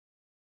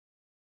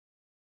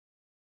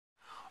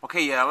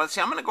Okay, yeah, let's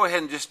see. I'm going to go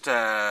ahead and just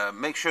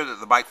make sure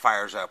that the bike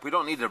fires up. We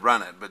don't need to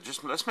run it, but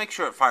just let's make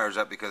sure it fires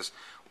up, because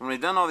when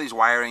we've done all these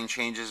wiring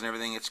changes and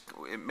everything, it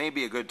may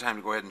be a good time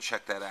to go ahead and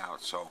check that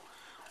out. So,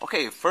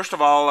 okay, first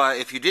of all,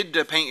 if you did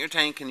paint your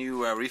tank and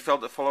you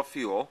refilled it full of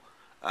fuel,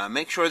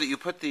 make sure that you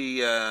put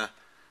the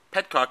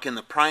petcock in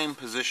the prime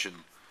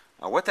position.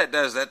 What that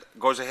does, that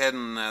goes ahead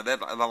and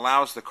that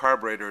allows the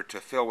carburetor to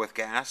fill with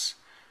gas,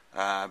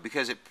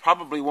 because it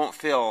probably won't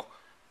fill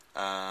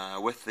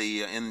with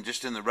the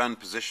just in the run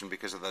position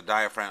because of the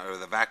diaphragm, or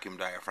the vacuum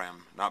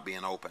diaphragm, not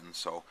being open.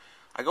 So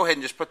I go ahead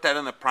and just put that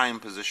in the prime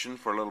position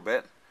for a little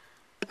bit,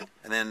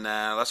 and then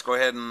let's go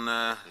ahead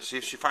and see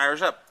if she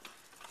fires up.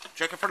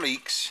 Check it for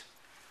leaks.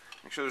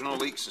 Make sure there's no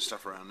leaks and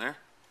stuff around there.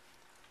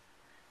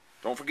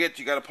 Don't forget,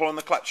 you got to pull in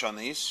the clutch on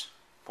these.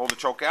 Pull the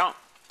choke out,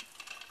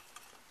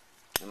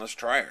 and let's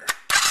try her.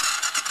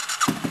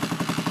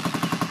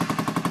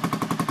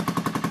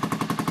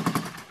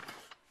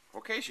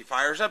 Okay, she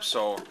fires up,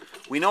 so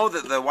we know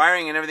that the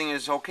wiring and everything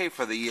is okay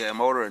for the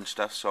motor and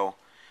stuff. So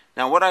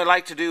now what I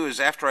like to do is,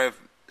 after I've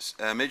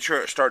made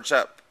sure it starts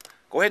up,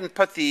 go ahead and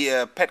put the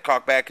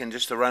petcock back in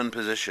just the run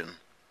position.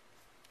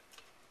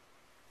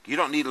 You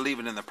don't need to leave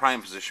it in the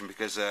prime position,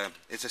 because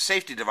it's a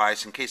safety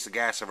device in case the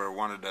gas ever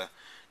wanted to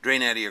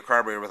drain out of your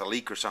carburetor with a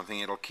leak or something.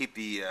 It'll keep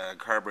the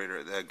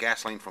carburetor, the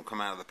gasoline, from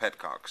coming out of the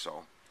petcock.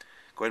 So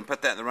go ahead and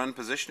put that in the run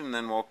position, and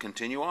then we'll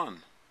continue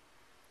on.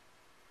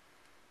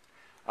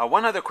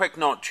 One other quick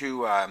note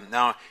too,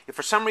 now if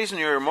for some reason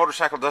your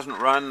motorcycle doesn't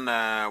run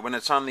when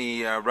it's on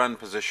the run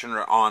position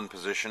or on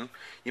position,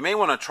 you may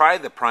want to try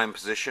the prime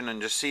position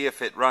and just see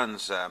if it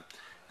runs.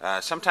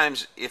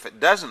 Sometimes if it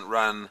doesn't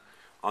run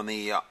on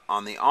the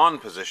on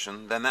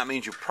position, then that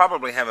means you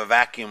probably have a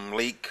vacuum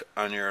leak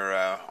on your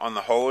on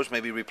the hose.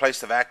 Maybe replace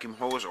the vacuum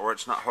hose, or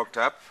it's not hooked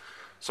up.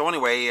 So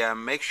anyway,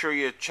 make sure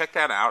you check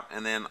that out.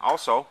 And then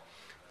also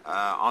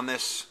on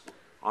this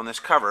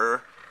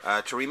cover,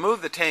 to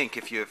remove the tank,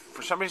 if you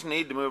for some reason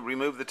need to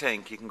remove the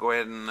tank, you can go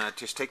ahead and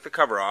just take the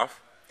cover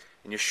off,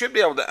 and you should be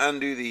able to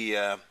undo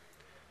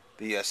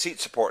the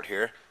seat support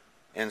here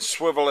and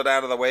swivel it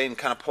out of the way and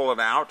kind of pull it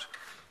out.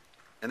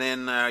 And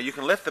then you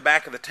can lift the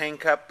back of the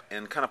tank up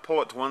and kind of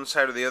pull it to one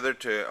side or the other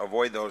to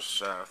avoid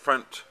those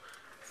front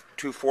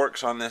two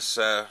forks on this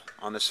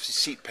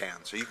seat pan.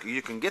 So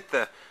you can get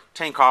the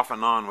tank off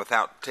and on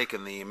without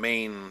taking the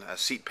main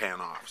seat pan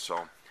off.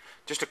 So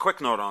just a quick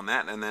note on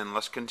that, and then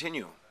let's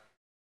continue.